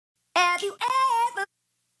Have you ever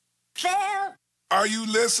felt? Are you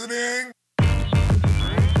listening?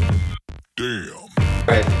 Damn.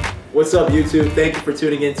 Alright, what's up YouTube? Thank you for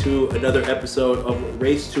tuning in to another episode of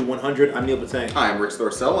Race to 100. I'm Neil Batang. Hi, I'm Rick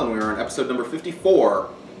Storcell, and we are on episode number 54.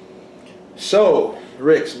 So,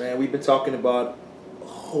 Ricks, man, we've been talking about a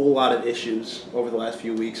whole lot of issues over the last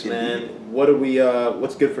few weeks, man. What are we?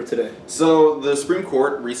 What's good for today? So, the Supreme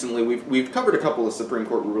Court recently, we've covered a couple of Supreme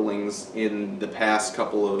Court rulings in the past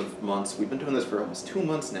couple of months. We've been doing this for almost 2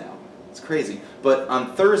 months now. It's crazy. But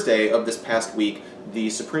on Thursday of this past week, the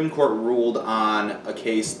Supreme Court ruled on a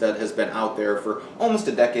case that has been out there for almost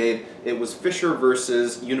a decade. It was Fisher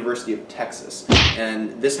versus University of Texas,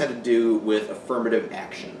 and this had to do with affirmative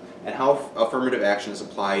action and how affirmative action is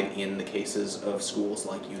applied in the cases of schools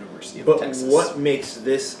like University of Texas. But what makes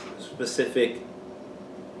this specific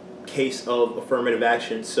case of affirmative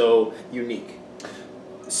action so unique?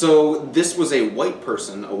 So this was a white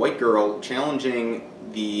person, a white girl, challenging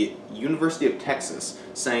the University of Texas,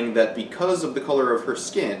 saying that because of the color of her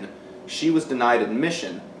skin, she was denied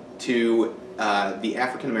admission to the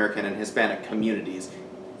African American and Hispanic communities,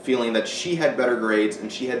 feeling that she had better grades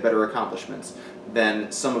and she had better accomplishments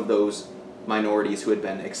than some of those minorities who had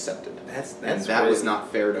been accepted. And that was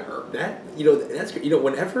not fair to her.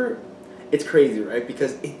 Whenever it's crazy, right?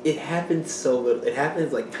 Because it happens so little. It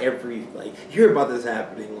happens like you hear about this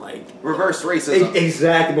happening, like reverse racism.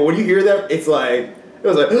 Exactly. But when you hear that, it's like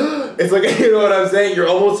you know what I'm saying? You're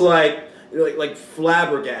almost like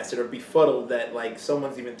flabbergasted or befuddled that like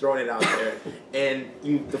someone's even throwing it out there. And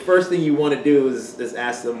the first thing you want to do is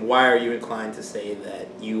ask them, why are you inclined to say that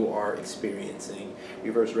you are experiencing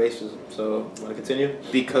reverse racism? So, want to continue?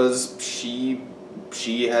 Because she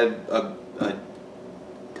had a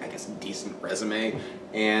I guess decent resume,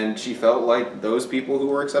 and she felt like those people who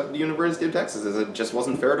were accepted to the University of Texas, it just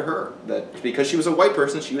wasn't fair to her. That because she was a white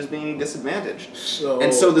person, she was being disadvantaged.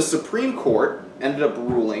 So the Supreme Court ended up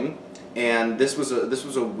ruling, and this was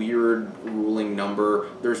a weird ruling number.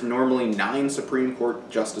 There's normally 9 Supreme Court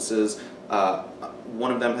justices.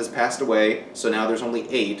 One of them has passed away, so now there's only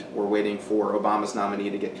 8. We're waiting for Obama's nominee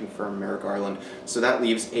to get confirmed, Merrick Garland. So that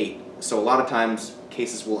leaves 8. So a lot of times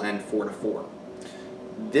cases will end 4-4.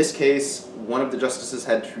 This case, one of the justices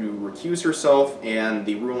had to recuse herself, and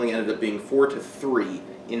the ruling ended up being 4-3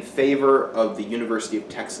 in favor of the University of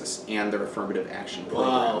Texas and their affirmative action program.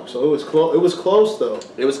 Wow, so it was close. It was close, though.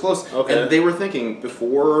 It was close. Okay. And they were thinking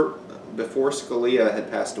before Scalia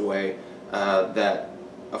had passed away that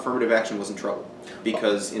affirmative action was in trouble,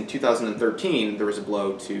 because in 2013 there was a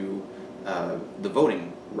blow to the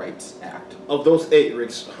Voting Rights Act. Of those 8,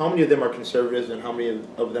 Ricks, how many of them are conservatives and how many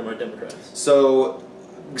of them are Democrats? So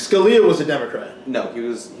Scalia was a Democrat. No, he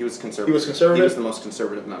was conservative. He was conservative? He was the most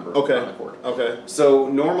conservative member on the court. Okay. So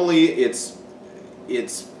normally it's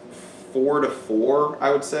 4-4, I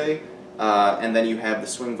would say, and then you have the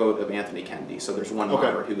swing vote of Anthony Kennedy. So there's one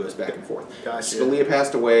moderate who goes back and forth. Gotcha. Scalia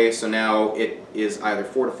passed away, so now it is either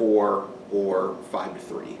 4-4 or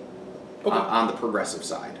 5-3 on the progressive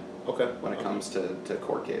side. Okay. When it comes to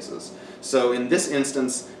court cases. So in this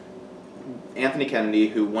instance, Anthony Kennedy,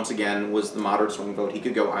 who once again was the moderate swing vote, he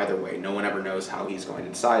could go either way. No one ever knows how he's going to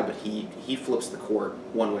decide, but he flips the court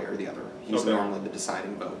one way or the other. He's normally the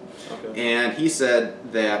deciding vote. Okay. And he said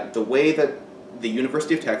that the way that the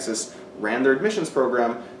University of Texas ran their admissions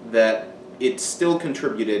program, that it still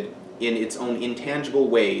contributed in its own intangible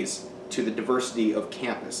ways to the diversity of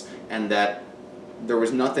campus, and that there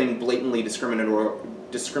was nothing blatantly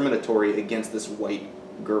discriminatory against this white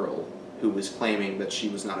girl who was claiming that she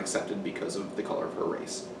was not accepted because of the color of her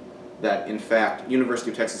race. That, in fact,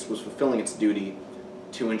 University of Texas was fulfilling its duty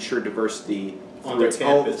to ensure diversity through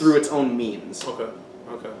its own means. Okay.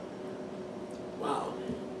 Wow.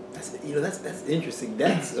 That's interesting.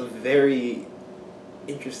 That's a very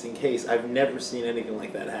interesting case. I've never seen anything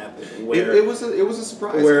like that happen. It was a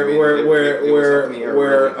surprise. Where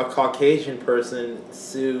a Caucasian person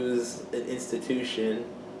sues an institution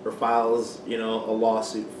or files, a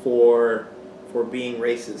lawsuit for being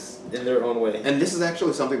racist in their own way. And this is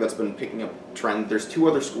actually something that's been picking up trend. There's 2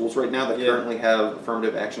 other schools right now that currently have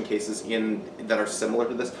affirmative action cases that are similar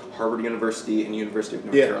to this: Harvard University and University of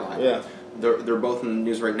North Carolina. Yeah. They're both in the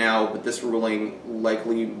news right now, but this ruling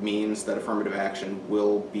likely means that affirmative action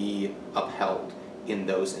will be upheld in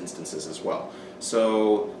those instances as well.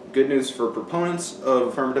 So, good news for proponents of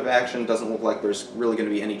affirmative action. Doesn't look like there's really going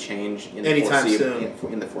to be any change in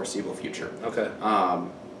the foreseeable future. Okay.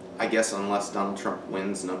 I guess unless Donald Trump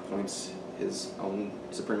wins and appoints his own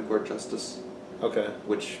Supreme Court justice. Okay.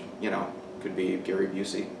 Which, could be Gary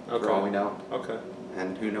Busey, for all we know. Okay.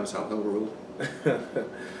 And who knows how he'll rule.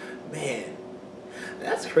 Man,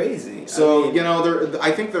 That's crazy. So, I mean, you know,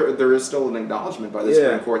 I think there is still an acknowledgement by the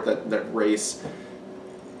Supreme Court that race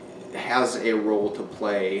has a role to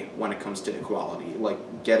play when it comes to equality, like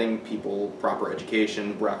getting people proper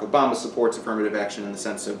education. Barack Obama supports affirmative action in the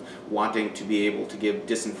sense of wanting to be able to give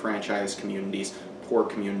disenfranchised communities, poor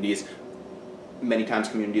communities, many times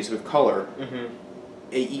communities with color,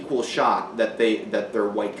 a equal shot that their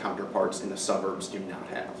white counterparts in the suburbs do not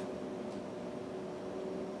have.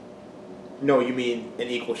 No, you mean an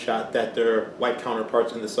equal shot that their white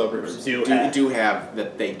counterparts in the suburbs do have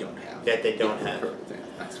that they don't have. That they don't have.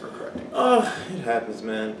 Thanks for correcting. Oh, it happens,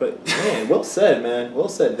 man. But man, well said, man. Well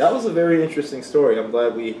said. That was a very interesting story. I'm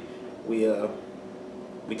glad we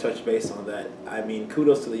touched base on that. I mean,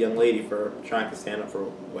 kudos to the young lady for trying to stand up for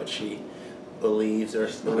what she believes or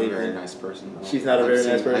She's not a very nice person, though. She's not a very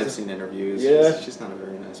nice person? I've seen interviews. Yeah. She's not a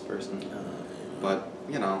very nice person. But,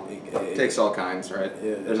 you know, it takes all kinds, right?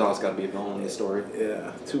 Yeah. There's always got to be a villain in the story.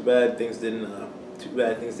 Yeah. Too bad things didn't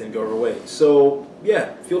go her way. So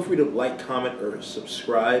yeah, feel free to like, comment, or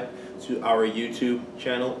subscribe to our YouTube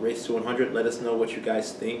channel, Race to 100. Let us know what you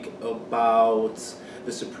guys think about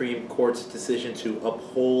the Supreme Court's decision to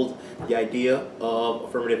uphold the idea of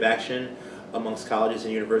affirmative action amongst colleges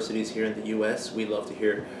and universities here in the U.S. We'd love to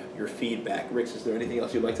hear your feedback. Rix, is there anything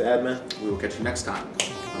else you'd like to add, man? We will catch you next time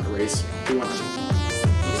on Race to 100.